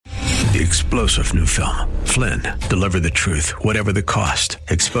The explosive new film, Flynn, deliver the truth, whatever the cost,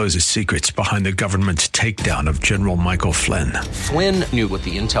 exposes secrets behind the government's takedown of General Michael Flynn. Flynn knew what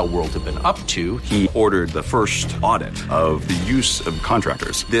the intel world had been up to. He ordered the first audit of the use of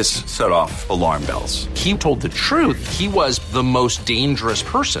contractors. This set off alarm bells. He told the truth. He was the most dangerous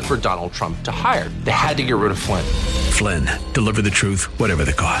person for Donald Trump to hire. They had to get rid of Flynn. Flynn, deliver the truth, whatever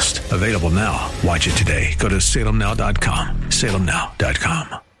the cost. Available now. Watch it today. Go to salemnow.com.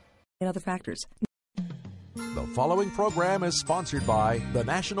 salemnow.com. And other factors. The following program is sponsored by the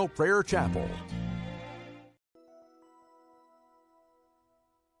National Prayer Chapel.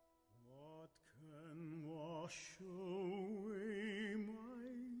 What can wash away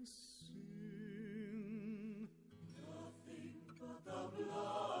my sin? Nothing but the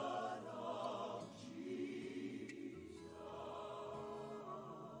blood of Jesus.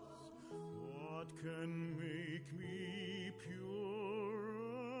 What can make me pure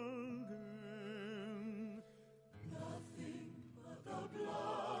again? Nothing but the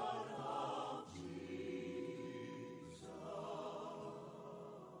blood of Jesus.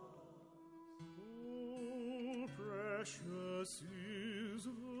 Oh, precious is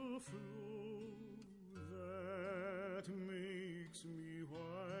the flow that makes me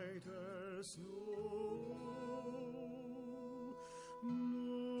white as snow.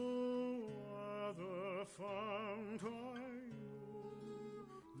 No other fount I know,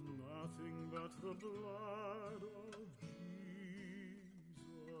 nothing but the blood of Jesus.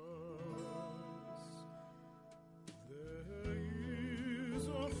 There is a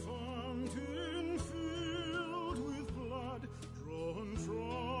fountain filled with blood drawn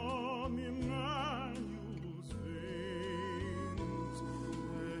from Emmanuel's veins,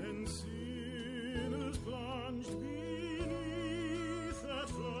 and sinners plunged beneath that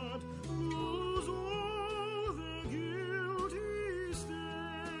flood lose all their guilty stains,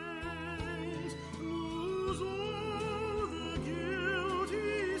 lose all their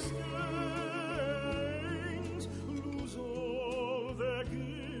guilty stains, lose all their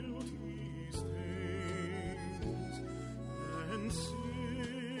guilty stains, and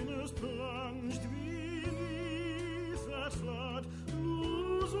sinners plunged beneath that flood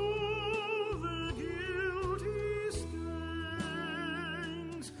lose all their guilty stains.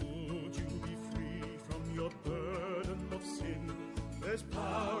 Would you be free from your burden of sin? There's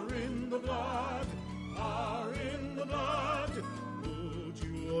power in the blood, power in the blood. Would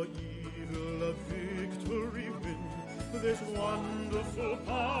your evil a victory win? There's wonderful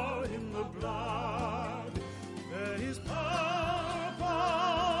power in the blood. There is power,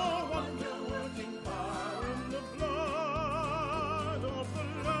 power, wonder-working power in the blood of the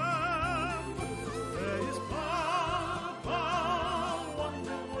Lamb. There is power, power,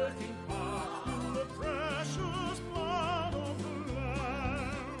 wonder-working power in the precious blood of the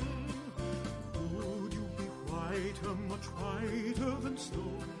Lamb. Would you be whiter, much whiter than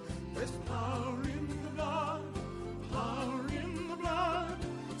snow? There's power in the blood, power in the blood.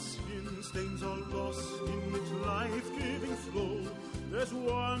 Sin stains are lost in its life-giving flow. There's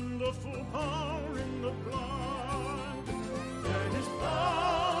wonderful power in the blood. There is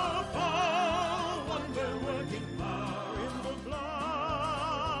power, power, wonder-working power in the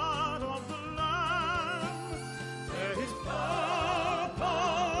blood of the Lamb. There is power,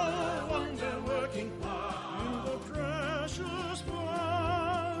 power, wonder-working power in the precious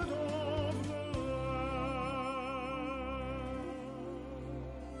blood of the Lamb.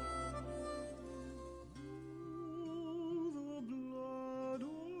 Oh, the blood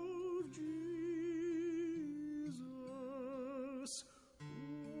of Jesus.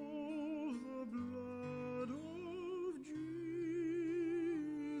 Oh, the blood of Jesus.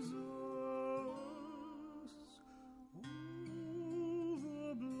 Oh, the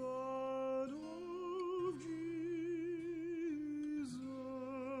blood of Jesus.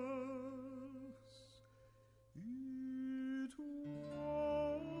 It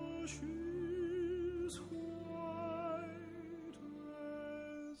washes white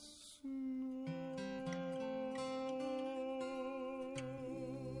as snow.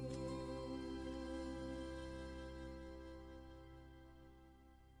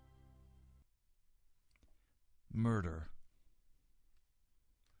 Murder,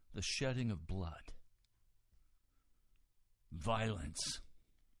 the shedding of blood, violence.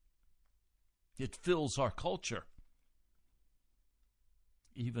 It fills our culture.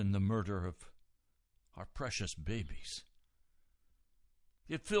 Even the murder of our precious babies.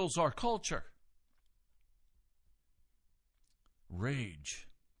 It fills our culture. Rage,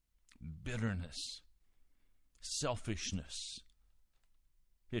 bitterness, selfishness.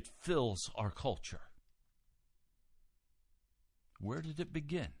 It fills our culture. Where did it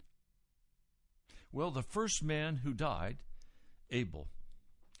begin? Well, the first man who died, Abel,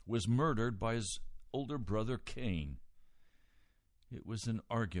 was murdered by his older brother Cain. It was an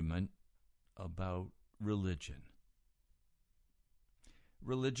argument about religion.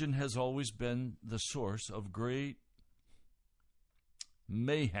 Religion has always been the source of great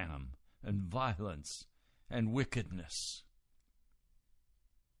mayhem and violence and wickedness.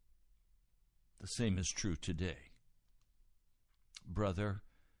 The same is true today. Brother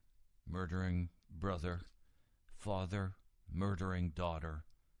murdering brother, father murdering daughter.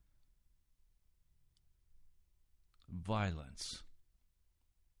 Violence,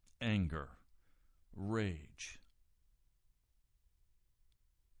 anger, rage.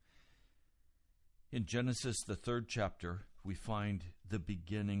 In Genesis, the 3rd chapter, we find the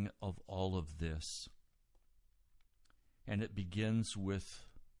beginning of all of this. And it begins with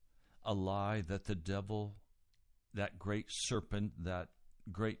a lie that the devil, that great serpent, that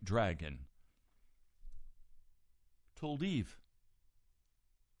great dragon, told Eve.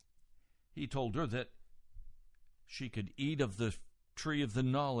 He told her that she could eat of the tree of the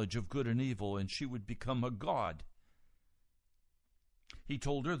knowledge of good and evil, and she would become a god. He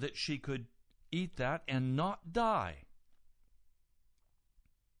told her that she could eat that and not die.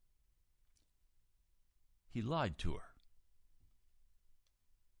 He lied to her.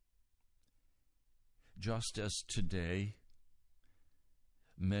 Just as today,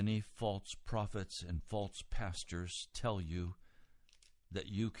 many false prophets and false pastors tell you that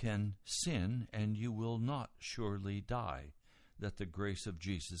you can sin and you will not surely die, that the grace of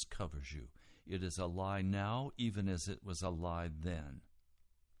Jesus covers you. It is a lie now, even as it was a lie then.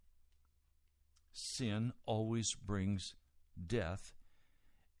 Sin always brings death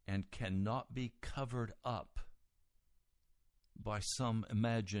and cannot be covered up by some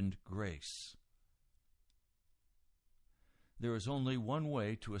imagined grace. There is only one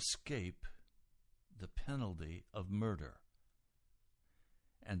way to escape the penalty of murder,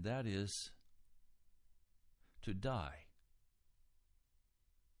 and that is to die.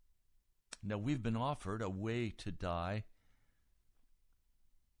 Now, we've been offered a way to die.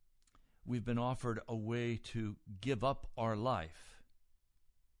 We've been offered a way to give up our life.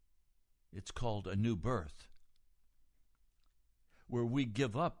 It's called a new birth, where we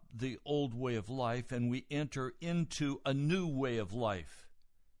give up the old way of life and we enter into a new way of life.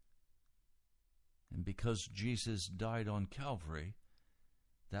 And because Jesus died on Calvary,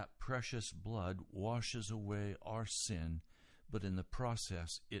 that precious blood washes away our sin, but in the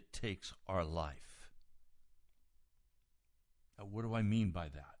process, it takes our life. Now, what do I mean by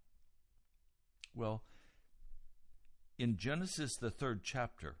that? Well, in Genesis, the 3rd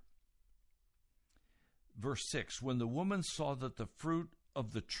chapter, verse 6, when the woman saw that the fruit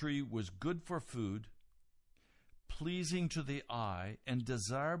of the tree was good for food, pleasing to the eye, and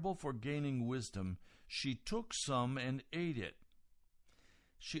desirable for gaining wisdom, she took some and ate it.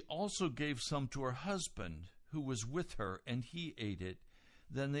 She also gave some to her husband, who was with her, and he ate it.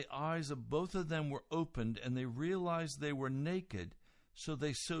 Then the eyes of both of them were opened, and they realized they were naked. So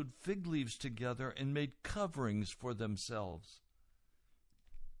they sewed fig leaves together and made coverings for themselves.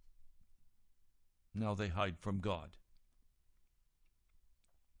 Now they hide from God.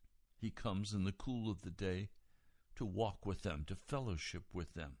 He comes in the cool of the day to walk with them, to fellowship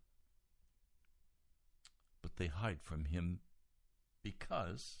with them. But they hide from him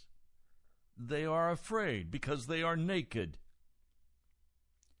because they are afraid, because they are naked.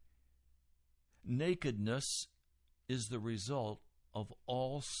 Nakedness is the result of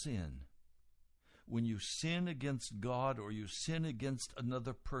all sin. When you sin against God or you sin against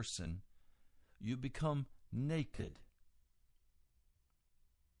another person, you become naked.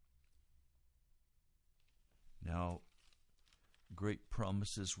 Now, great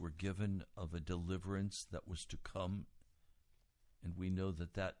promises were given of a deliverance that was to come, and we know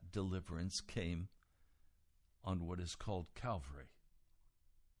that that deliverance came on what is called Calvary.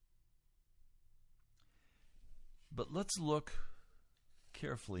 But let's look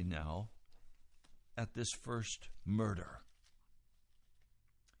carefully now at this first murder.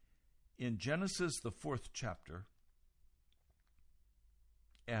 In Genesis, the 4th chapter,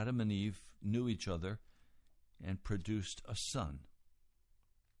 Adam and Eve knew each other and produced a son.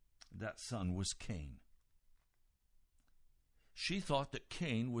 That son was Cain. She thought that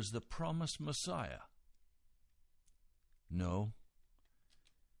Cain was the promised Messiah. No,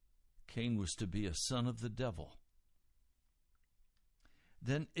 Cain was to be a son of the devil.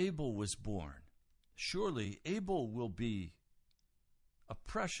 Then Abel was born. Surely Abel will be a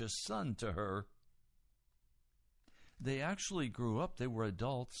precious son to her. They actually grew up. They were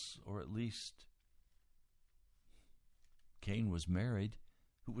adults, or at least Cain was married.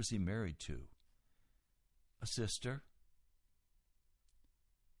 Who was he married to? a sister,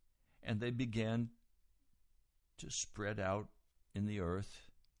 and they began to spread out in the earth.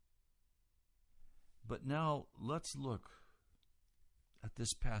 But now let's look at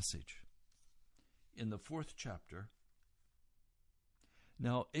this passage in the 4th chapter.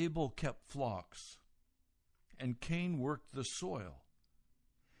 Now Abel kept flocks, and Cain worked the soil.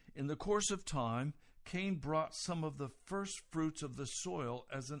 In the course of time, Cain brought some of the first fruits of the soil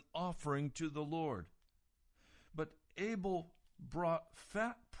as an offering to the Lord. But Abel brought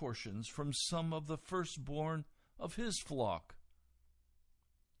fat portions from some of the firstborn of his flock.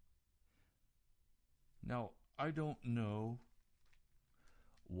 Now, I don't know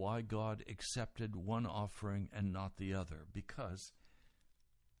why God accepted one offering and not the other, because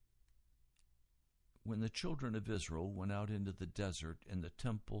when the children of Israel went out into the desert and the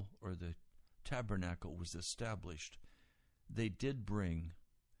temple or the tabernacle was established, they did bring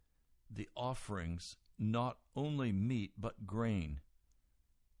the offerings, not only meat but grain.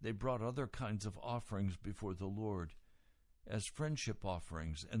 They brought other kinds of offerings before the Lord as friendship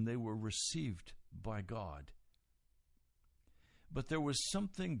offerings, and they were received by God. But there was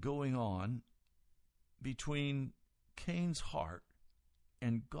something going on between Cain's heart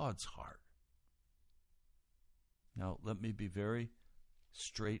and God's heart. Now, let me be very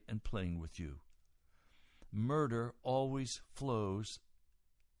straight and plain with you. Murder always flows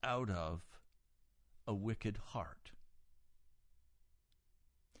out of a wicked heart.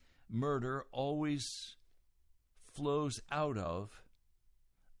 Murder always flows out of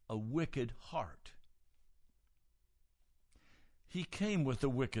a wicked heart. He came with a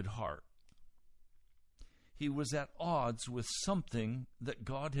wicked heart. He was at odds with something that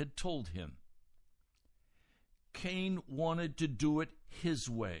God had told him. Cain wanted to do it his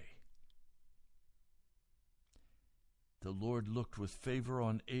way. The Lord looked with favor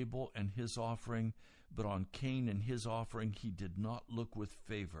on Abel and his offering, but on Cain and his offering he did not look with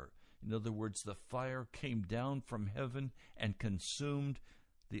favor. In other words, the fire came down from heaven and consumed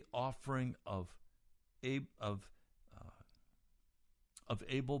the offering of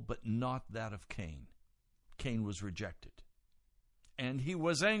Abel, but not that of Cain. Cain was rejected. And he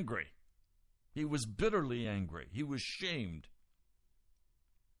was angry. He was bitterly angry. He was shamed.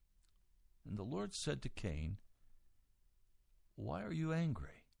 And the Lord said to Cain, "Why are you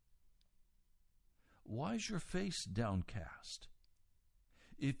angry? Why is your face downcast?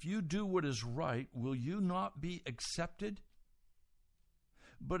 If you do what is right, will you not be accepted?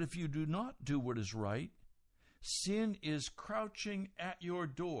 But if you do not do what is right, sin is crouching at your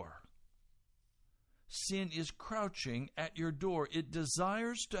door. Sin is crouching at your door. It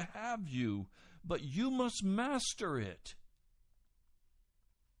desires to have you, but you must master it."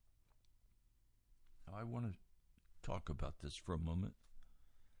 Now, I want to talk about this for a moment.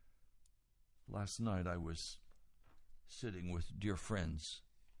 Last night I was sitting with dear friends,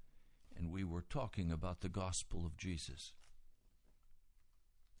 and we were talking about the gospel of Jesus.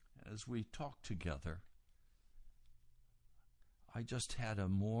 As we talked together, I just had a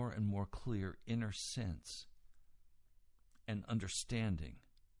more and more clear inner sense and understanding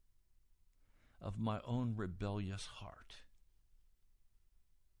of my own rebellious heart.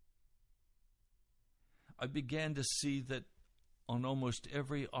 I began to see that on almost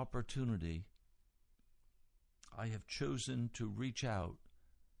every opportunity, I have chosen to reach out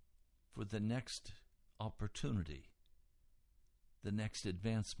for the next opportunity, the next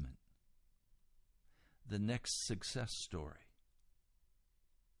advancement, the next success story.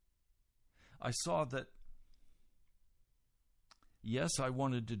 I saw that, yes, I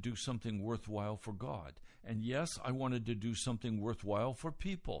wanted to do something worthwhile for God. And yes, I wanted to do something worthwhile for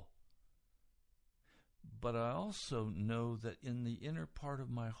people. But I also know that in the inner part of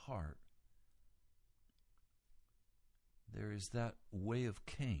my heart, there is that way of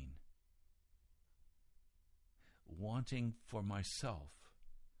Cain, wanting for myself,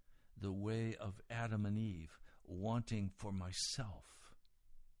 the way of Adam and Eve, wanting for myself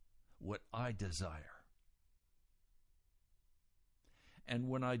what I desire. And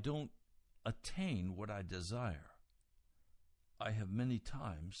when I don't attain what I desire, I have many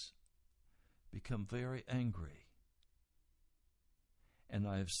times become very angry. And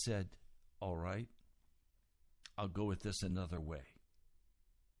I have said, all right, I'll go with this another way.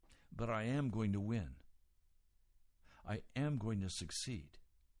 But I am going to win. I am going to succeed.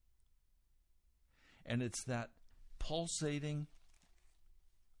 And it's that pulsating,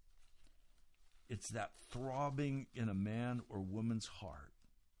 it's that throbbing in a man or woman's heart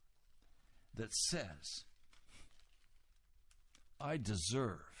that says, I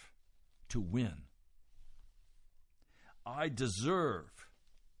deserve to win. I deserve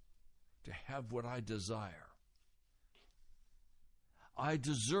to have what I desire. I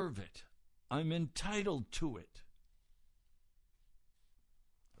deserve it. I'm entitled to it.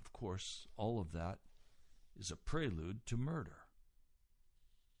 Of course, all of that is a prelude to murder.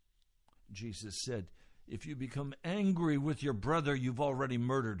 Jesus said, if you become angry with your brother, you've already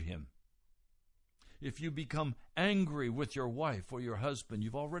murdered him. If you become angry with your wife or your husband,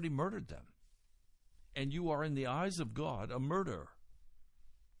 you've already murdered them. And you are, in the eyes of God, a murderer.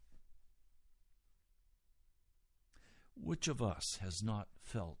 Which of us has not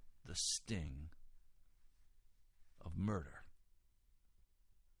felt the sting of murder?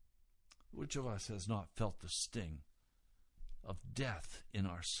 Which of us has not felt the sting of death in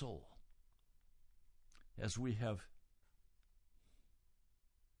our soul? As we have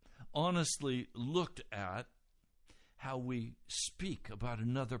honestly looked at how we speak about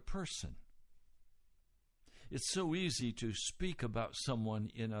another person. It's so easy to speak about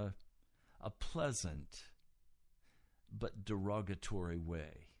someone in a pleasant but derogatory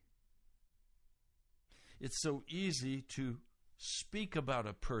way. It's so easy to speak about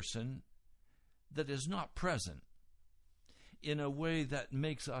a person that is not present in a way that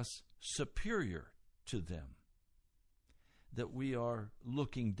makes us superior to them, that we are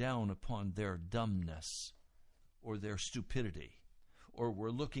looking down upon their dumbness or their stupidity, or we're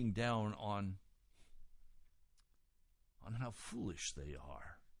looking down on how foolish they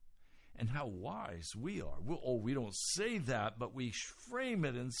are and how wise we are. We don't say that, but we frame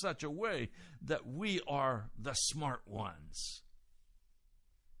it in such a way that we are the smart ones.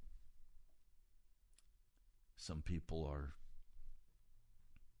 Some people are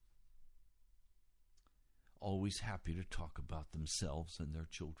always happy to talk about themselves and their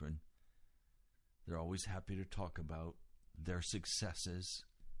children. They're always happy to talk about their successes,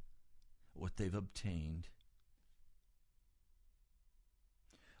 what they've obtained.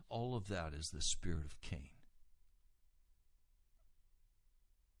 All of that is the spirit of Cain.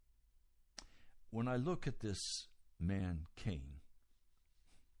 When I look at this man, Cain,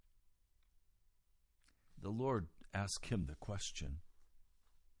 the Lord asked him the question,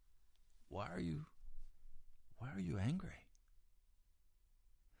 why are you angry?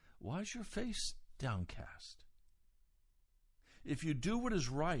 Why is your face downcast? If you do what is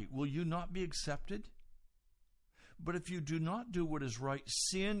right, will you not be accepted? But if you do not do what is right,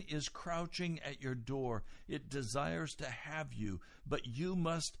 sin is crouching at your door. It desires to have you, but you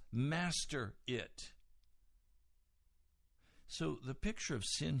must master it. So the picture of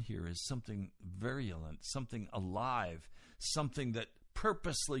sin here is something virulent, something alive, something that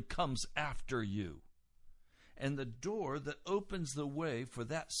purposely comes after you. And the door that opens the way for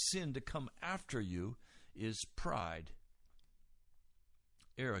that sin to come after you is pride,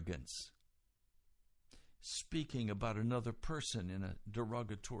 arrogance, speaking about another person in a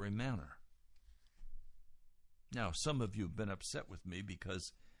derogatory manner. Now, some of you have been upset with me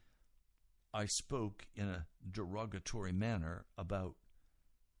because I spoke in a derogatory manner about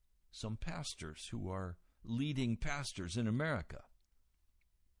some pastors who are leading pastors in America.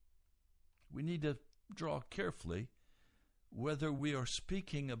 We need to draw carefully whether we are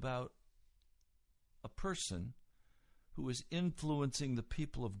speaking about a person who is influencing the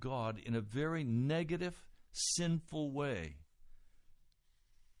people of God in a very negative, sinful way.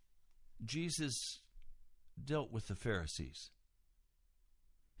 Jesus dealt with the Pharisees.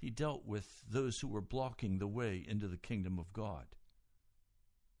 He dealt with those who were blocking the way into the kingdom of God.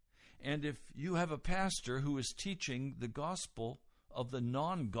 And if you have a pastor who is teaching the gospel of the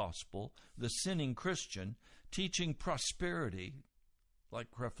non-gospel, the sinning Christian, teaching prosperity,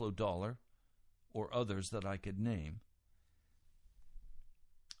 like Creflo Dollar or others that I could name,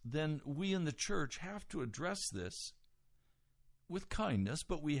 then we in the church have to address this with kindness,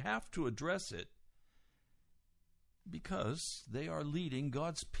 but we have to address it because they are leading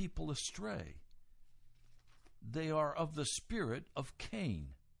God's people astray. They are of the spirit of Cain.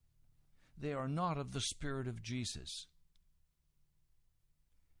 They are not of the spirit of Jesus.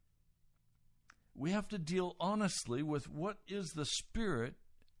 We have to deal honestly with what is the spirit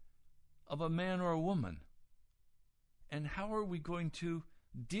of a man or a woman. And how are we going to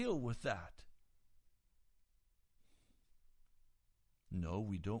deal with that? No,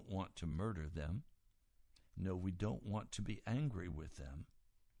 we don't want to murder them. No, we don't want to be angry with them.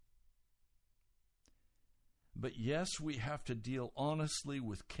 But yes, we have to deal honestly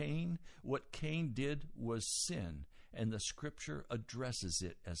with Cain. What Cain did was sin, and the Scripture addresses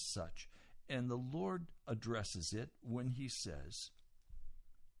it as such. And the Lord addresses it when He says,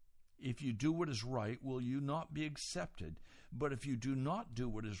 if you do what is right, will you not be accepted? But if you do not do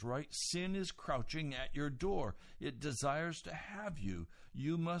what is right, sin is crouching at your door. It desires to have you.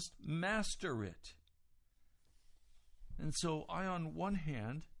 You must master it. And so I, on one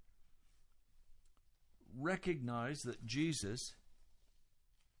hand, recognize that Jesus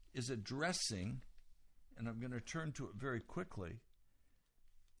is addressing, and I'm going to turn to it very quickly,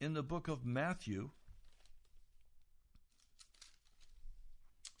 in the book of Matthew,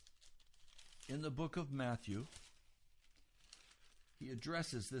 he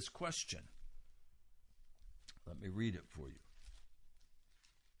addresses this question. Let me read it for you.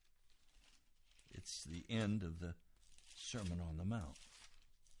 It's the end of the Sermon on the Mount.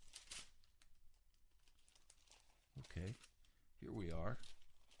 Okay, here we are.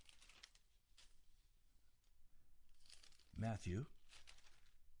 Matthew,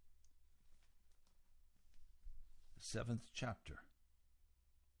 the 7th chapter,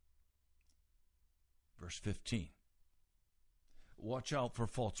 verse 15. Watch out for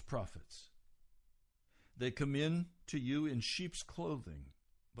false prophets. They come in to you in sheep's clothing,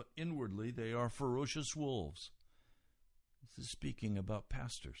 but inwardly they are ferocious wolves. This is speaking about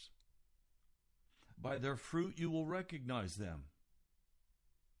pastors. By their fruit you will recognize them.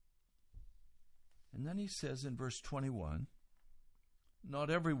 And then he says in verse 21, not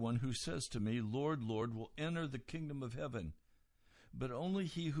everyone who says to me, Lord, Lord, will enter the kingdom of heaven, but only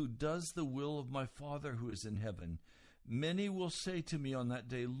he who does the will of my Father who is in heaven. Many will say to me on that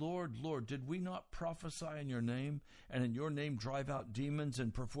day, Lord, Lord, did we not prophesy in your name, and in your name drive out demons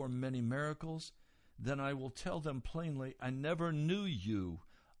and perform many miracles? Then I will tell them plainly, I never knew you.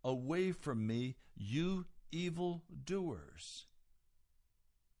 Away from me, you evil doers.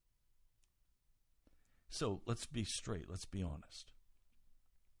 So let's be straight, let's be honest.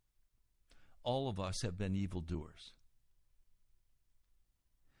 All of us have been evildoers.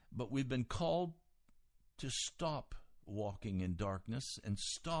 But we've been called to stop walking in darkness and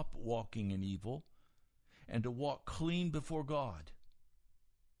stop walking in evil and to walk clean before God.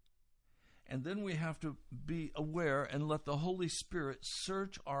 And then we have to be aware and let the Holy Spirit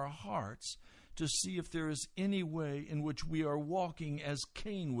search our hearts to see if there is any way in which we are walking as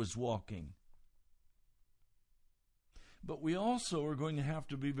Cain was walking. But we also are going to have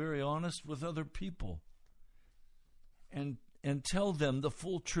to be very honest with other people and tell them the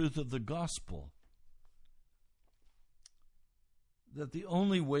full truth of the gospel. That the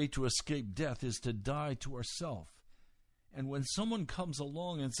only way to escape death is to die to ourselves. And when someone comes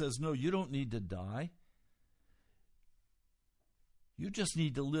along and says, no, you don't need to die. You just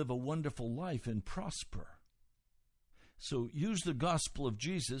need to live a wonderful life and prosper. So use the gospel of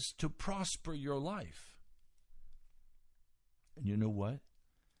Jesus to prosper your life. And you know what?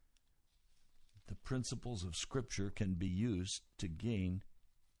 The principles of Scripture can be used to gain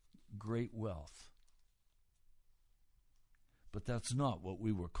great wealth. But that's not what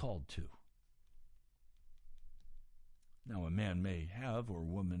we were called to. Now, a man may have, or a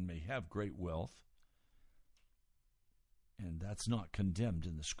woman may have great wealth, and that's not condemned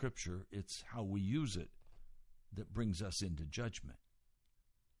in the Scripture. It's how we use it that brings us into judgment.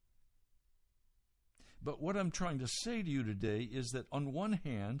 But what I'm trying to say to you today is that on one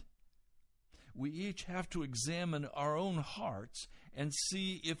hand, we each have to examine our own hearts and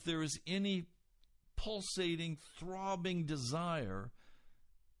see if there is any pulsating, throbbing desire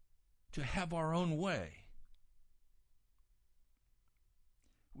to have our own way.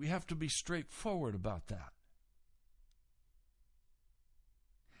 We have to be straightforward about that.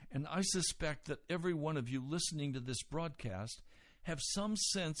 And I suspect that every one of you listening to this broadcast have some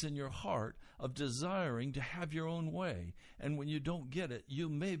sense in your heart of desiring to have your own way. And when you don't get it, you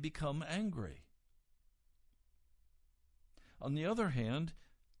may become angry. On the other hand,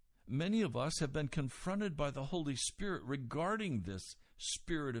 many of us have been confronted by the Holy Spirit regarding this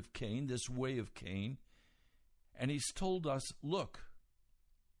spirit of Cain, this way of Cain. And he's told us, look,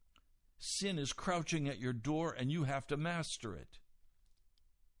 sin is crouching at your door and you have to master it.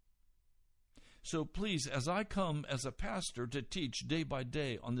 So please, as I come as a pastor to teach day by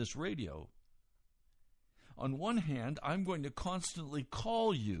day on this radio, on one hand, I'm going to constantly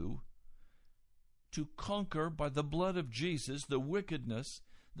call you to conquer by the blood of Jesus the wickedness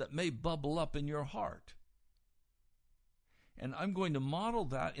that may bubble up in your heart. And I'm going to model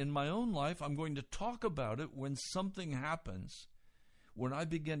that in my own life. I'm going to talk about it when something happens, when I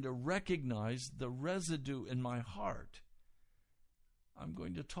begin to recognize the residue in my heart. I'm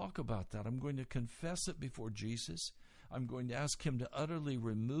going to talk about that. I'm going to confess it before Jesus. I'm going to ask him to utterly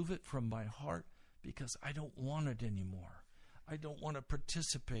remove it from my heart because I don't want it anymore. I don't want to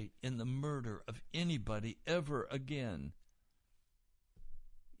participate in the murder of anybody ever again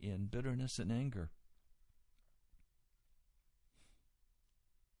in bitterness and anger.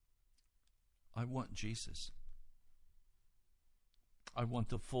 I want Jesus. I want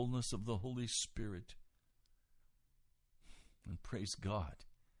the fullness of the Holy Spirit. And praise God,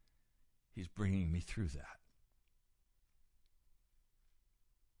 He's bringing me through that.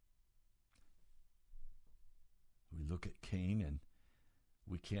 We look at Cain and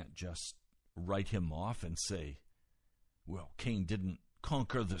we can't just write him off and say, well, Cain didn't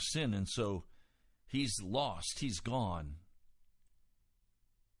conquer the sin and so he's lost, he's gone.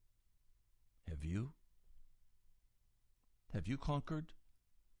 Have you? Have you conquered?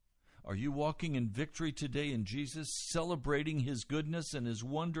 Are you walking in victory today in Jesus, celebrating His goodness and His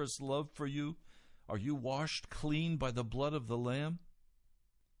wondrous love for you? Are you washed clean by the blood of the Lamb?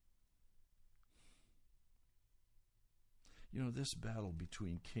 You know, this battle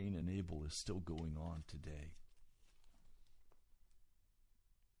between Cain and Abel is still going on today.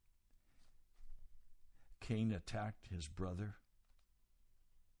 Cain attacked his brother.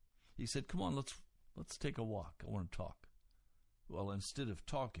 He said, come on, let's take a walk. I want to talk. Well, instead of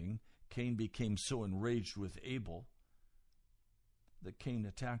talking, Cain became so enraged with Abel that Cain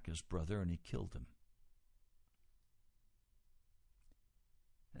attacked his brother and he killed him.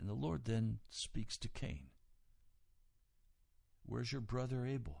 And the Lord then speaks to Cain. Where's your brother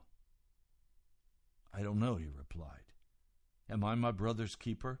Abel? I don't know, he replied. Am I my brother's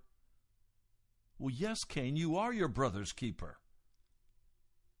keeper? Well, yes, Cain, you are your brother's keeper.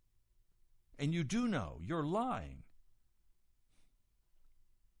 And you do know, you're lying.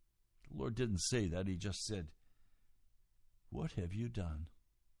 The Lord didn't say that. He just said, what have you done?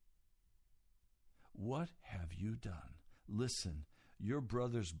 What have you done? Listen, your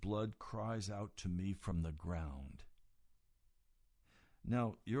brother's blood cries out to me from the ground.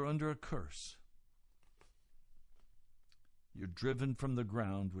 Now, you're under a curse. You're driven from the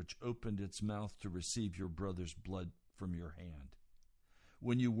ground, which opened its mouth to receive your brother's blood from your hand.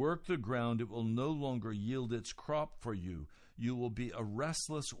 When you work the ground, it will no longer yield its crop for you. You will be a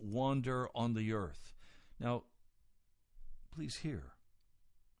restless wanderer on the earth. Now, please hear.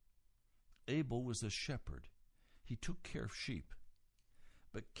 Abel was a shepherd. He took care of sheep.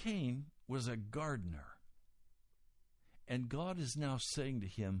 But Cain was a gardener. And God is now saying to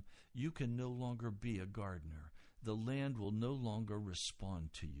him, you can no longer be a gardener. The land will no longer respond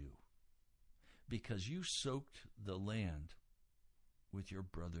to you because you soaked the land with your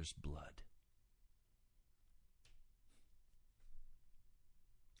brother's blood.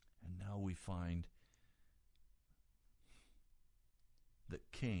 And now we find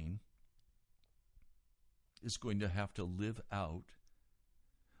that Cain is going to have to live out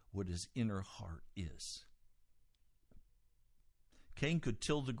what his inner heart is. Cain could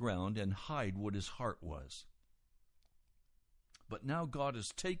till the ground and hide what his heart was. But now God has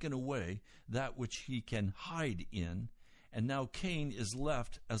taken away that which he can hide in, and now Cain is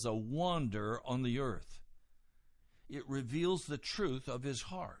left as a wanderer on the earth. It reveals the truth of his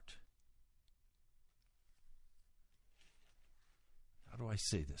heart. How do I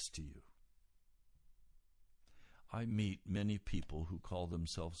say this to you? I meet many people who call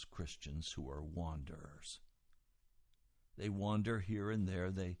themselves Christians who are wanderers. They wander here and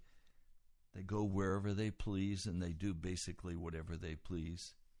there. They go wherever they please, and they do basically whatever they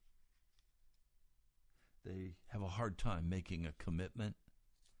please. They have a hard time making a commitment.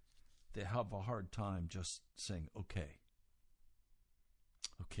 They have a hard time just saying, okay,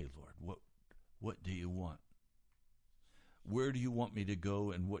 Lord, what do you want? Where do you want me to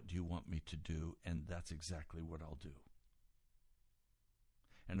go, and what do you want me to do? And that's exactly what I'll do.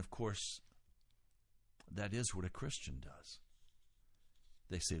 And of course, that is what a Christian does.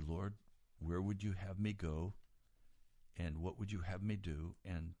 They say, Lord, where would you have me go? And what would you have me do?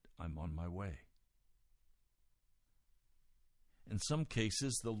 And I'm on my way. In some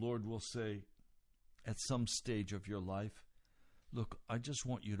cases, the Lord will say, at some stage of your life, look, I just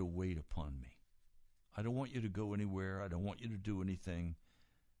want you to wait upon me. I don't want you to go anywhere. I don't want you to do anything.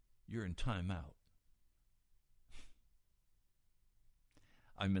 You're in timeout.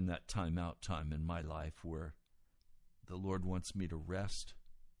 I'm in that timeout time in my life where the Lord wants me to rest,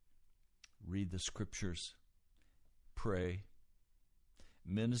 read the scriptures, pray,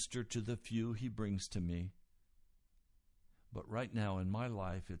 minister to the few he brings to me. But right now in my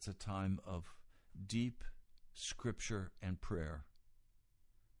life, it's a time of deep scripture and prayer.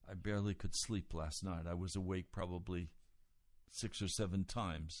 I barely could sleep last night. I was awake probably 6 or 7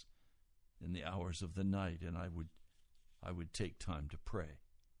 times in the hours of the night, and I would take time to pray.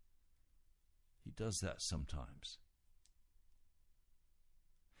 He does that sometimes.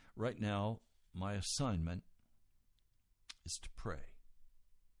 Right now, my assignment is to pray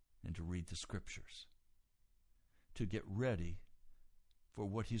and to read the scriptures, to get ready for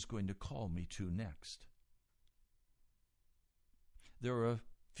what he's going to call me to next. There are a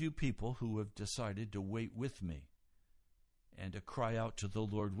few people who have decided to wait with me and to cry out to the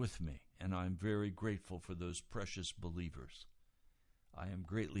Lord with me. And I'm very grateful for those precious believers. I am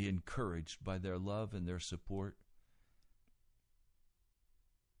greatly encouraged by their love and their support.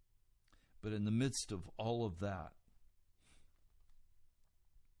 But in the midst of all of that,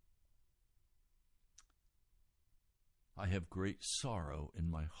 I have great sorrow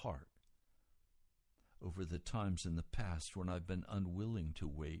in my heart over the times in the past when I've been unwilling to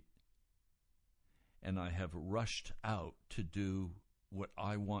wait, and I have rushed out to do what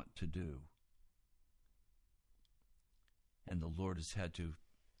I want to do. And the Lord has had to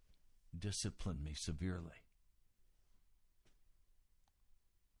discipline me severely.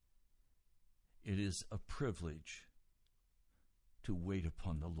 It is a privilege to wait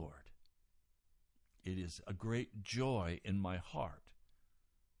upon the Lord. It is a great joy in my heart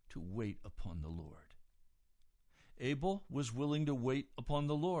to wait upon the Lord. Abel was willing to wait upon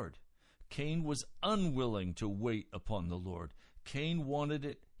the Lord. Cain was unwilling to wait upon the Lord. Cain wanted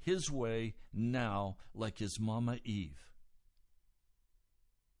it his way now, like his mama Eve.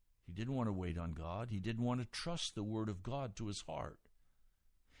 He didn't want to wait on God. He didn't want to trust the word of God to his heart.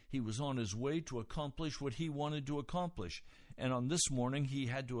 He was on his way to accomplish what he wanted to accomplish. And on this morning, he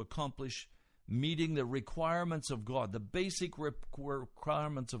had to accomplish meeting the requirements of God, the basic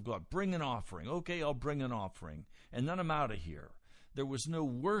requirements of God. Bring an offering. Okay, I'll bring an offering. And then I'm out of here. There was no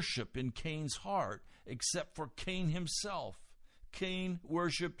worship in Cain's heart except for Cain himself. Cain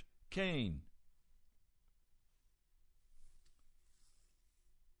worshiped Cain.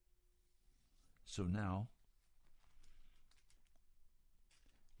 So now,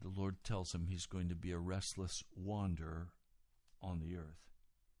 the Lord tells him he's going to be a restless wanderer on the earth.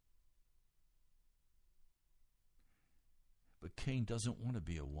 But Cain doesn't want to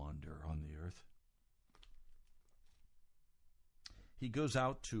be a wanderer on the earth. He goes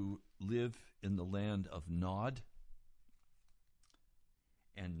out to live in the land of Nod.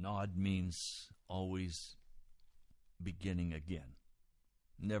 And Nod means always beginning again.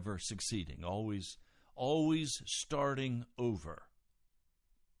 Never succeeding. Always starting over.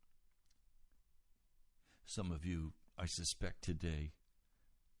 Some of you, I suspect today,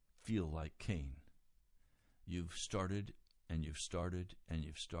 feel like Cain. You've started and you've started and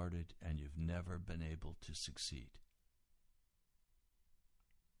you've started and you've never been able to succeed.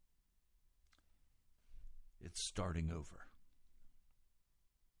 It's starting over.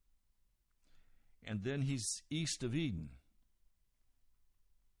 And then he's east of Eden.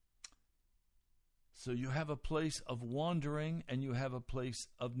 So you have a place of wandering and you have a place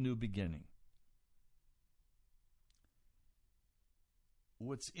of new beginning.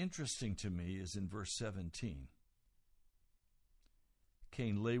 What's interesting to me is in verse 17.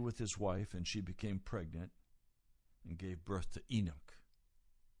 Cain lay with his wife, and she became pregnant and gave birth to Enoch.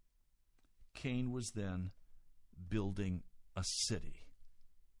 Cain was then building a city.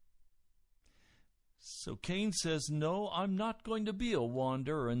 So Cain says, no, I'm not going to be a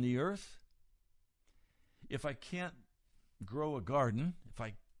wanderer in the earth. If I can't grow a garden, if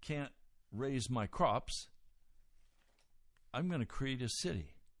I can't raise my crops, I'm going to create a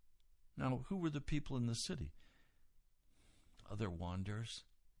city. Now, who were the people in the city? Other wanderers.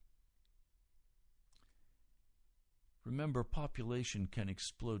 Remember, population can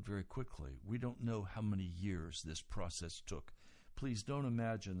explode very quickly. We don't know how many years this process took. Please don't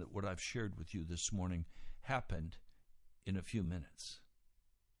imagine that what I've shared with you this morning happened in a few minutes.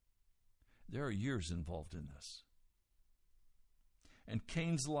 There are years involved in this. And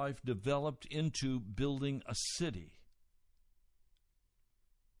Cain's life developed into building a city,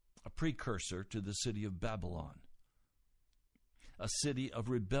 a precursor to the city of Babylon, a city of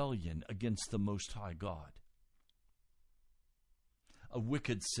rebellion against the Most High God, a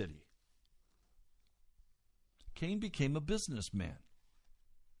wicked city. Cain became a businessman,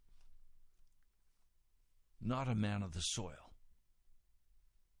 not a man of the soil.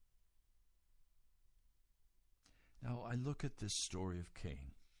 Now, I look at this story of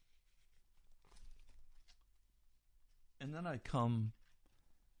Cain, and then I come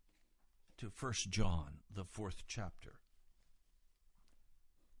to 1 John, the 4th chapter.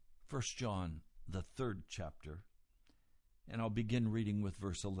 1 John, the 3rd chapter, and I'll begin reading with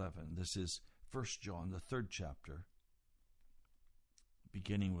verse 11. This is 1 John, the 3rd chapter,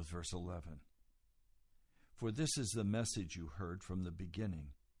 beginning with verse 11. For this is the message you heard from the beginning.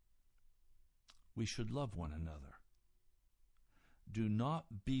 We should love one another. Do not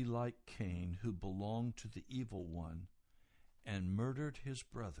be like Cain, who belonged to the evil one and murdered his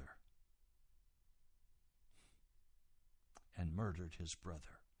brother.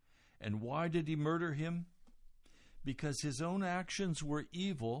 And why did he murder him? Because his own actions were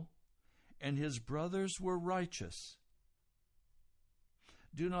evil and his brothers were righteous.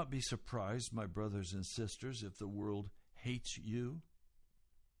 Do not be surprised, my brothers and sisters, if the world hates you.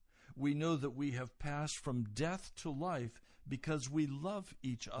 We know that we have passed from death to life because we love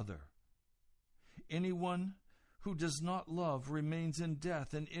each other. Anyone who does not love remains in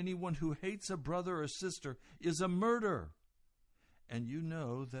death, and anyone who hates a brother or sister is a murderer. And you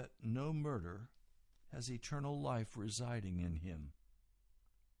know that no murderer has eternal life residing in him.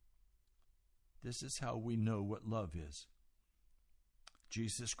 This is how we know what love is.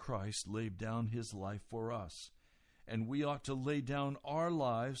 Jesus Christ laid down his life for us, and we ought to lay down our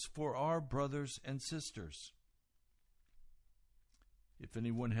lives for our brothers and sisters. If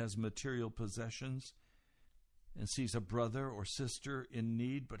anyone has material possessions and sees a brother or sister in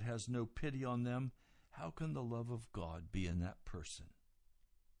need but has no pity on them, how can the love of God be in that person?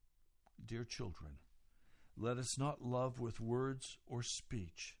 Dear children, let us not love with words or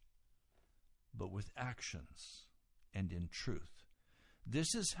speech, but with actions and in truth.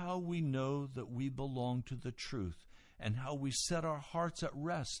 This is how we know that we belong to the truth, and how we set our hearts at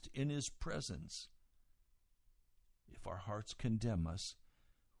rest in his presence. If our hearts condemn us,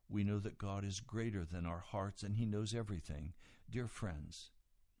 we know that God is greater than our hearts, and he knows everything. Dear friends,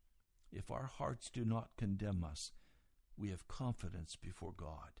 if our hearts do not condemn us, we have confidence before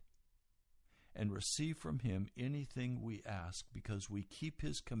God, and receive from him anything we ask, because we keep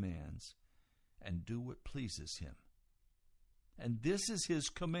his commands and do what pleases him. And this is his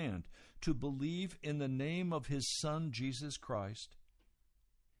command, to believe in the name of his Son, Jesus Christ,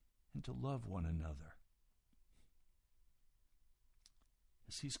 and to love one another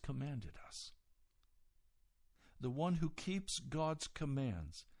as he's commanded us. The one who keeps God's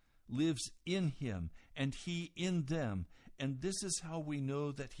commands lives in him, and he in them. And this is how we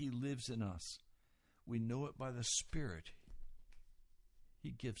know that he lives in us. We know it by the Spirit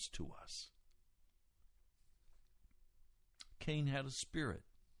he gives to us. Cain had a spirit,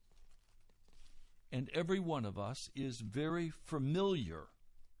 and every one of us is very familiar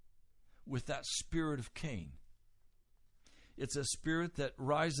with that spirit of Cain. It's a spirit that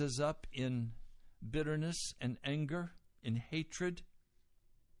rises up in bitterness and anger, in hatred.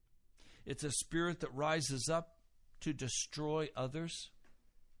 It's a spirit that rises up to destroy others.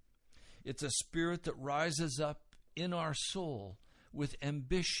 It's a spirit that rises up in our soul with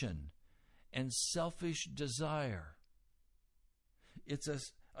ambition and selfish desire. It's a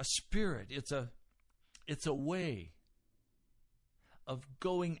spirit, it's a way of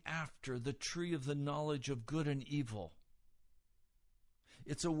going after the tree of the knowledge of good and evil.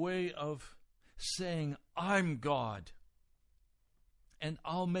 It's a way of saying, I'm God, and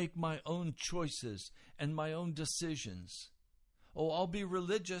I'll make my own choices and my own decisions. Oh, I'll be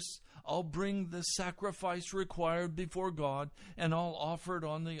religious. I'll bring the sacrifice required before God, and I'll offer it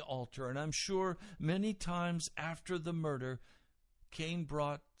on the altar. And I'm sure many times after the murder, Cain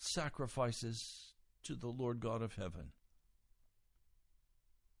brought sacrifices to the Lord God of heaven.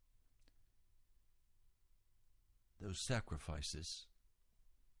 Those sacrifices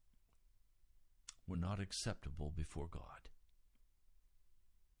were not acceptable before God.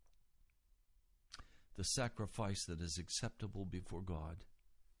 The sacrifice that is acceptable before God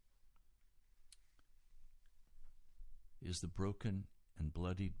is the broken and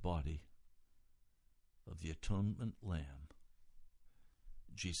bloodied body of the atonement lamb,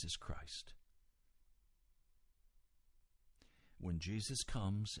 Jesus Christ. When Jesus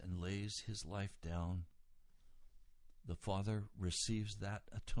comes and lays his life down, the Father receives that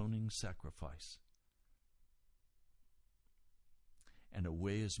atoning sacrifice, and a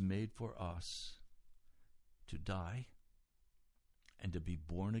way is made for us to die and to be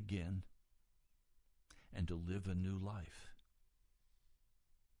born again and to live a new life.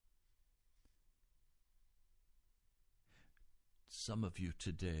 Some of you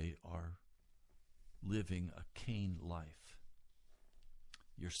today are living a Cain life.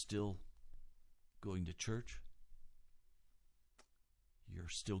 You're still going to church. You're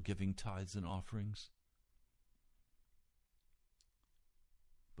still giving tithes and offerings.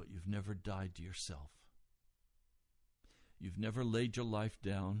 But you've never died to yourself. You've never laid your life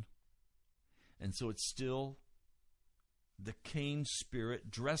down. And so it's still the Cain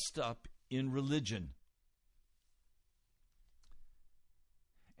spirit dressed up in religion.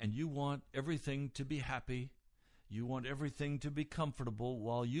 And you want everything to be happy. You want everything to be comfortable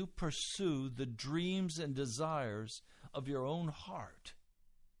while you pursue the dreams and desires of your own heart.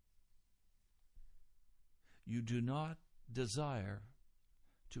 You do not desire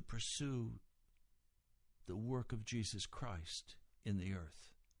to pursue the work of Jesus Christ in the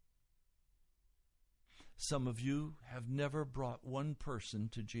earth. Some of you have never brought one person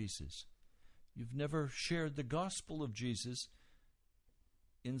to Jesus. You've never shared the gospel of Jesus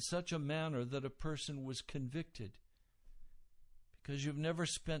in such a manner that a person was convicted, because you've never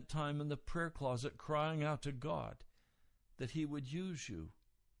spent time in the prayer closet crying out to God that He would use you,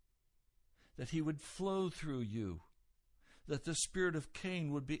 that He would flow through you, that the spirit of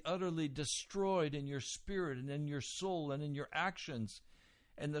Cain would be utterly destroyed in your spirit and in your soul and in your actions,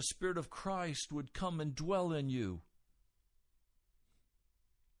 and the Spirit of Christ would come and dwell in you.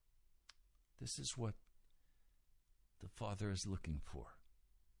 This is what the Father is looking for.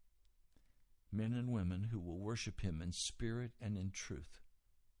 Men and women who will worship Him in spirit and in truth,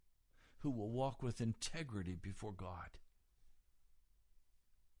 who will walk with integrity before God.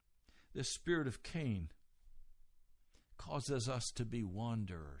 The spirit of Cain causes us to be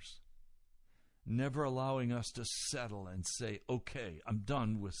wanderers, never allowing us to settle and say, okay, I'm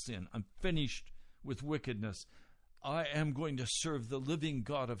done with sin. I'm finished with wickedness. I am going to serve the living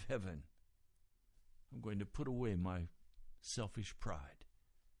God of heaven. I'm going to put away my selfish pride.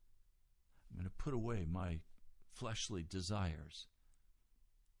 I'm going to put away my fleshly desires.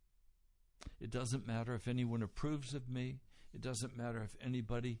 It doesn't matter if anyone approves of me. It doesn't matter if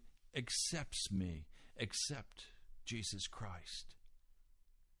anybody accepts me, except Jesus Christ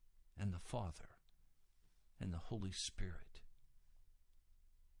and the Father and the Holy Spirit.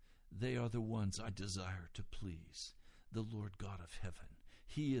 They are the ones I desire to please, the Lord God of heaven.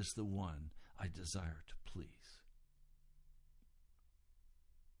 He is the one I desire to please.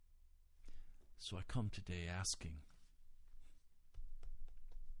 So I come today asking,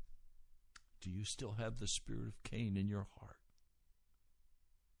 do you still have the spirit of Cain in your heart?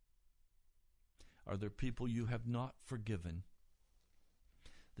 Are there people you have not forgiven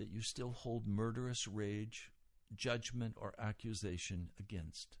that you still hold murderous rage, judgment, or accusation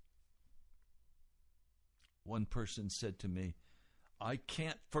against? One person said to me, I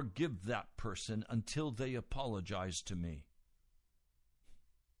can't forgive that person until they apologize to me.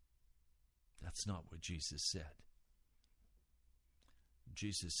 That's not what Jesus said.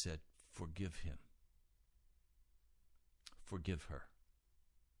 Jesus said, forgive him. Forgive her.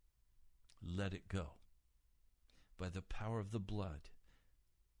 Let it go. By the power of the blood,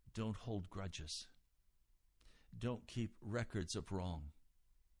 don't hold grudges. Don't keep records of wrong.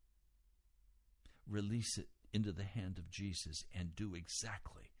 Release it into the hand of Jesus and do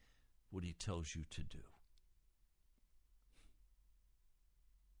exactly what He tells you to do.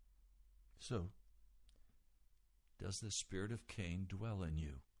 So, does the spirit of Cain dwell in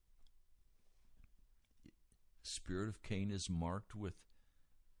you? Spirit of Cain is marked with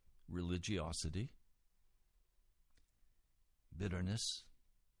religiosity, bitterness,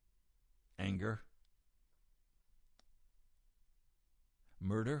 anger,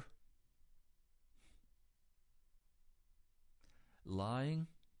 murder, lying,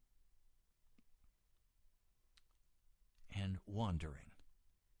 and wandering,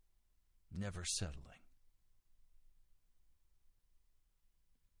 never settling.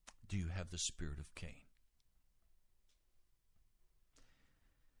 Do you have the spirit of Cain?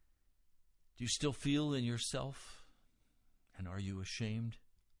 Do you still feel in yourself, and are you ashamed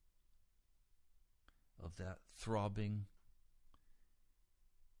of that throbbing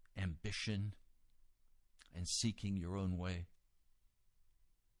ambition and seeking your own way?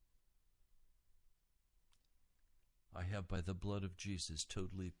 I have, by the blood of Jesus,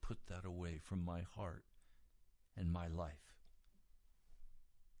 totally put that away from my heart and my life.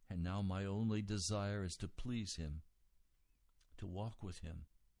 And now my only desire is to please Him, to walk with Him,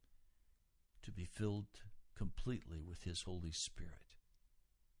 to be filled completely with His Holy Spirit.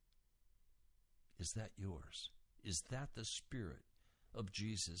 Is that yours? Is that the Spirit of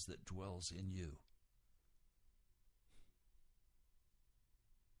Jesus that dwells in you?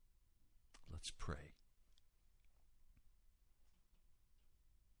 Let's pray.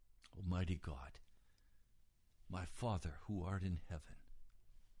 Almighty God, my Father who art in heaven,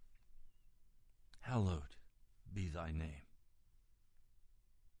 hallowed be Thy name.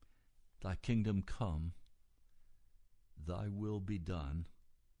 Thy kingdom come, Thy will be done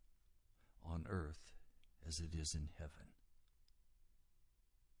on earth as it is in heaven.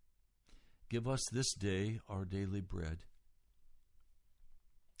 Give us this day our daily bread,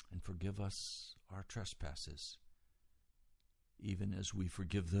 and forgive us our trespasses, even as we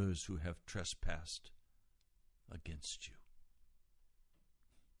forgive those who have trespassed against you.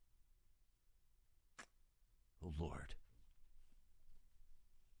 O Lord,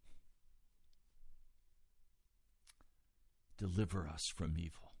 deliver us from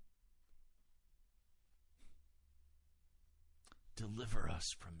evil. Deliver us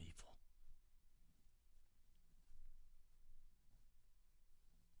from evil.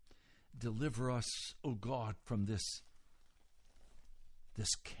 Deliver us, O God, from this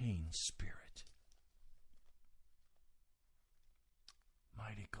this Cain spirit.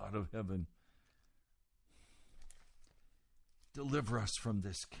 Mighty God of heaven, deliver us from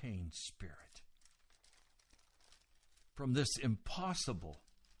this Cain spirit, from this impossible,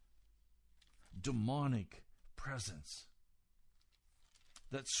 demonic presence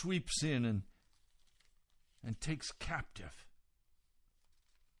that sweeps in and takes captive.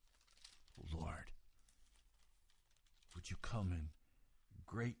 Lord, would you come in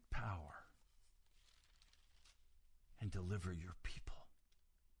great power and deliver your people?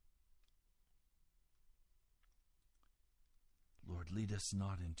 Lord, lead us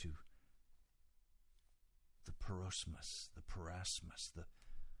not into the parosmus, the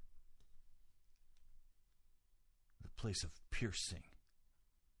the place of piercing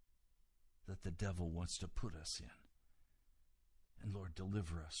that the devil wants to put us in. And Lord,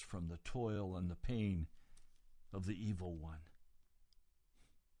 deliver us from the toil and the pain of the evil one.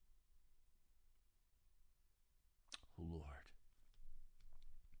 Oh, Lord,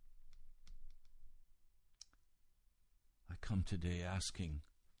 I come today asking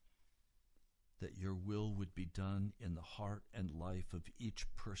that your will would be done in the heart and life of each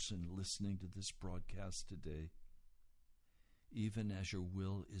person listening to this broadcast today, even as your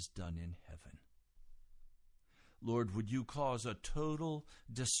will is done in heaven. Lord, would you cause a total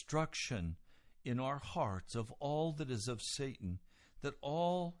destruction in our hearts of all that is of Satan, that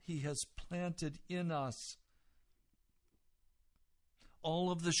all he has planted in us,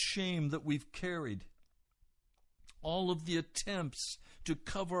 all of the shame that we've carried, all of the attempts to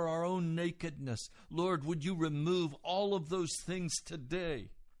cover our own nakedness. Lord, would you remove all of those things today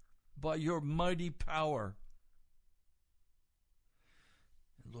by your mighty power?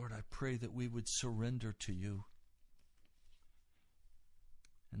 And Lord, I pray that we would surrender to you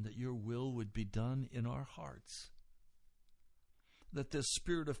and that your will would be done in our hearts, that the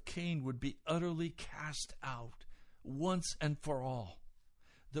spirit of Cain would be utterly cast out once and for all,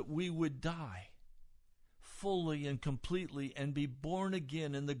 that we would die fully and completely and be born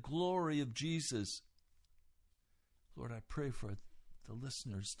again in the glory of Jesus. Lord, I pray for the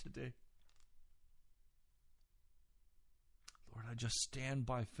listeners today. Lord, I just stand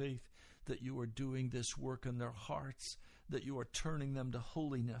by faith that you are doing this work in their hearts, that you are turning them to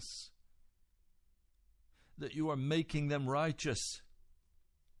holiness, that you are making them righteous,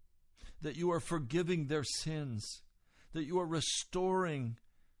 that you are forgiving their sins, that you are restoring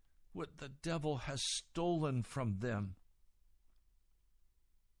what the devil has stolen from them.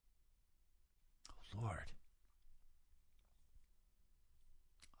 Oh, Lord,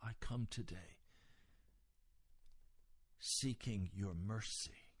 I come today seeking your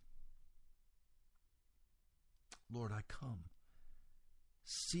mercy. Lord, I come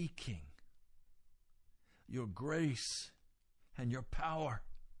seeking your grace and your power.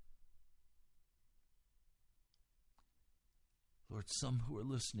 Lord, some who are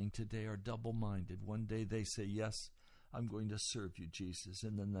listening today are double-minded. One day they say, yes, I'm going to serve you, Jesus.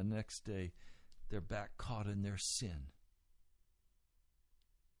 And then the next day, they're back caught in their sin.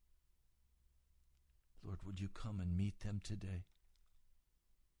 Lord, would you come and meet them today?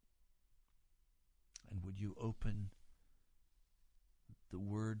 And would you open the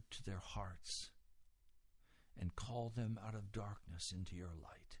word to their hearts and call them out of darkness into your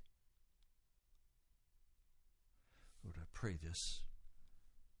light? Lord, I pray this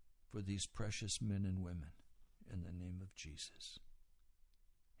for these precious men and women in the name of Jesus.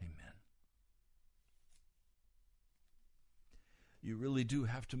 Amen. You really do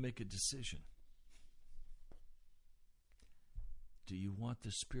have to make a decision. Do you want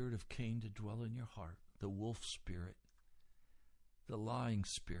the spirit of Cain to dwell in your heart, the wolf spirit, the lying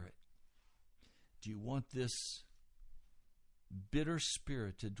spirit? Do you want this bitter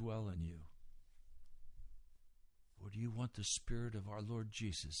spirit to dwell in you? Or do you want the Spirit of our Lord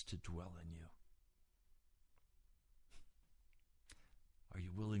Jesus to dwell in you? Are you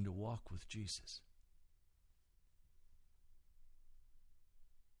willing to walk with Jesus?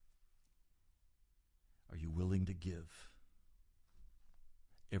 Are you willing to give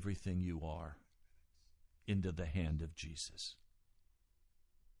everything you are into the hand of Jesus?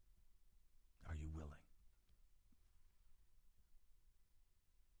 Are you willing?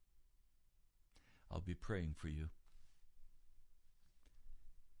 I'll be praying for you.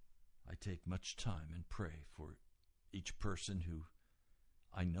 I take much time and pray for each person who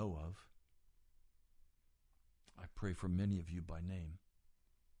I know of. I pray for many of you by name,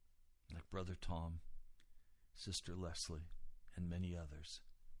 like Brother Tom, Sister Leslie, and many others.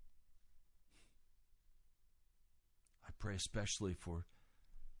 I pray especially for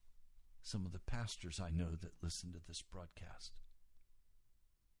some of the pastors I know that listen to this broadcast.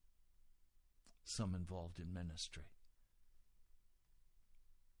 some involved in ministry.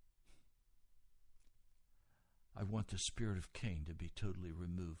 I want the spirit of Cain to be totally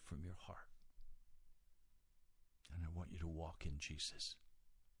removed from your heart. And I want you to walk in Jesus.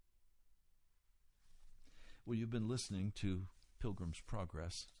 Well, you've been listening to Pilgrim's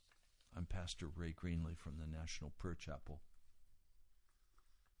Progress. I'm Pastor Ray Greenley from the National Prayer Chapel.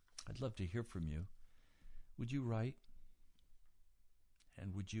 I'd love to hear from you. Would you write?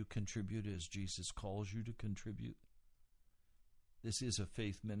 And would you contribute as Jesus calls you to contribute? This is a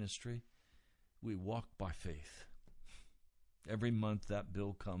faith ministry. We walk by faith. Every month that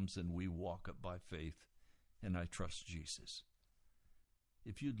bill comes and we walk it by faith, and I trust Jesus.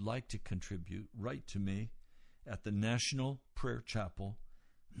 If you'd like to contribute, write to me at the National Prayer Chapel,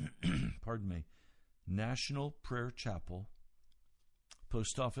 National Prayer Chapel,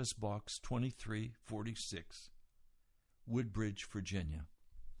 Post Office Box 2346, Woodbridge, Virginia,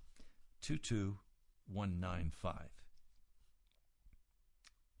 22195.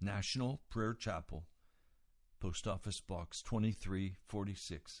 National Prayer Chapel, Post Office Box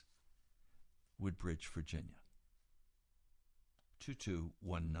 2346, Woodbridge, Virginia,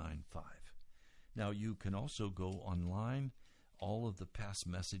 22195. Now, you can also go online. All of the past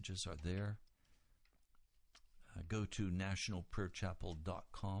messages are there. Go to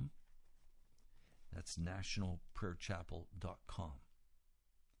nationalprayerchapel.com. That's nationalprayerchapel.com.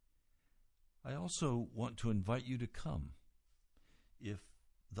 I also want to invite you to come. If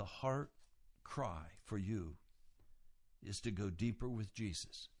the heart cry for you is to go deeper with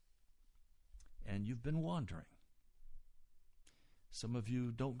Jesus, and you've been wandering. Some of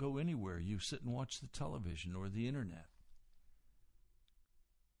you don't go anywhere. You sit and watch the television or the internet.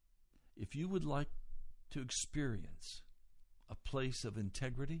 If you would like to experience a place of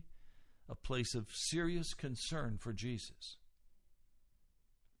integrity, a place of serious concern for Jesus,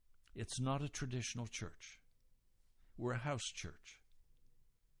 it's not a traditional church. We're a house church.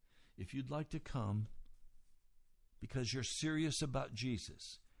 If you'd like to come because you're serious about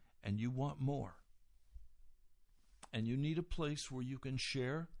Jesus and you want more, and you need a place where you can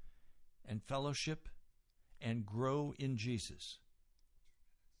share and fellowship and grow in Jesus,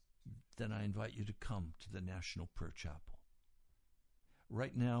 then I invite you to come to the National Prayer Chapel.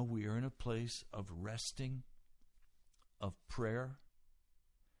 Right now, we are in a place of resting, of prayer,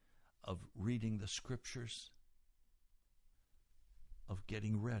 of reading the Scriptures, of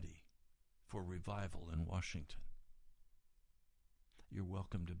getting ready for revival in Washington. You're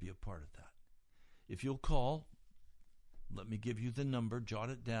welcome to be a part of that. If you'll call, let me give you the number, jot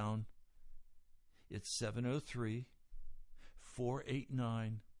it down. It's 703-489-1785.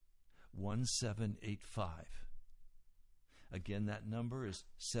 Again, that number is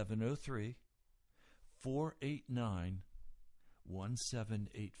 703-489-1785.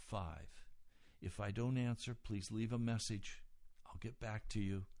 If I don't answer, please leave a message. I'll get back to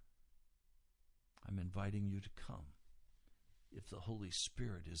you. I'm inviting you to come, if the Holy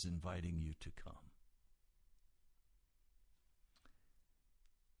Spirit is inviting you to come.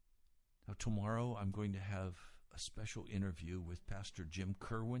 Now, tomorrow I'm going to have a special interview with Pastor Jim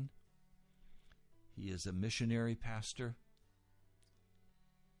Kerwin. He is a missionary pastor.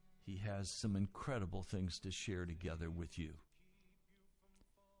 He has some incredible things to share together with you.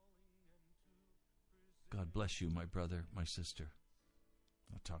 God bless you, my brother, my sister.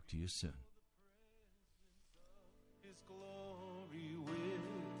 I'll talk to you soon. His glory with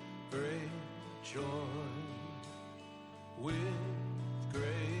great joy, with great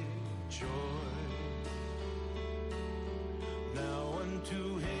joy. Now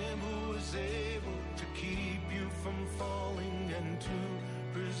unto him who is able to keep you from falling and to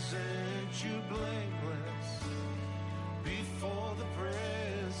present you blameless before the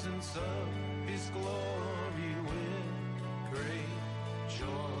presence of his glory with great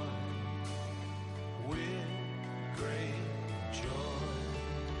joy, with great joy.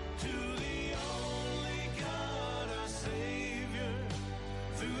 To the only God our Savior,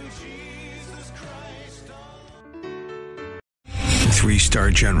 through Jesus Christ our Lord.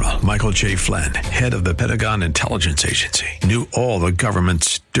 3-star General Michael J. Flynn, head of the Pentagon Intelligence Agency, knew all the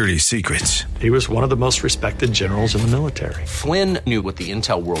government's dirty secrets. He was one of the most respected generals in the military. Flynn knew what the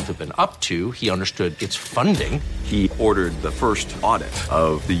intel world had been up to. He understood its funding. He ordered the first audit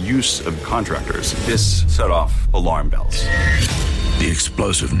of the use of contractors. This set off alarm bells. The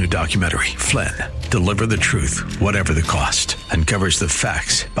explosive new documentary, Flynn, Deliver the Truth, Whatever the Cost, uncovers the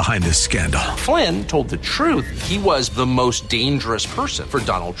facts behind this scandal. Flynn told the truth. He was the most dangerous person for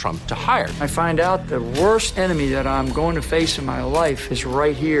Donald Trump to hire. I find out the worst enemy that I'm going to face in my life is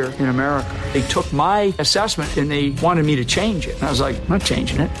right here in America. They took my assessment and they wanted me to change it. And I was like, I'm not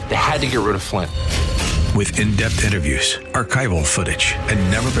changing it. They had to get rid of Flynn. With in-depth interviews, archival footage,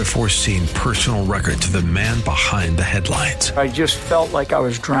 and never-before-seen personal records of the man behind the headlines. I just felt like I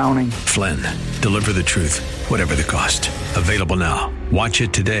was drowning. Flynn, Deliver the Truth, Whatever the Cost. Available now. Watch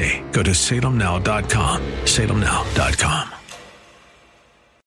it today. Go to salemnow.com. salemnow.com.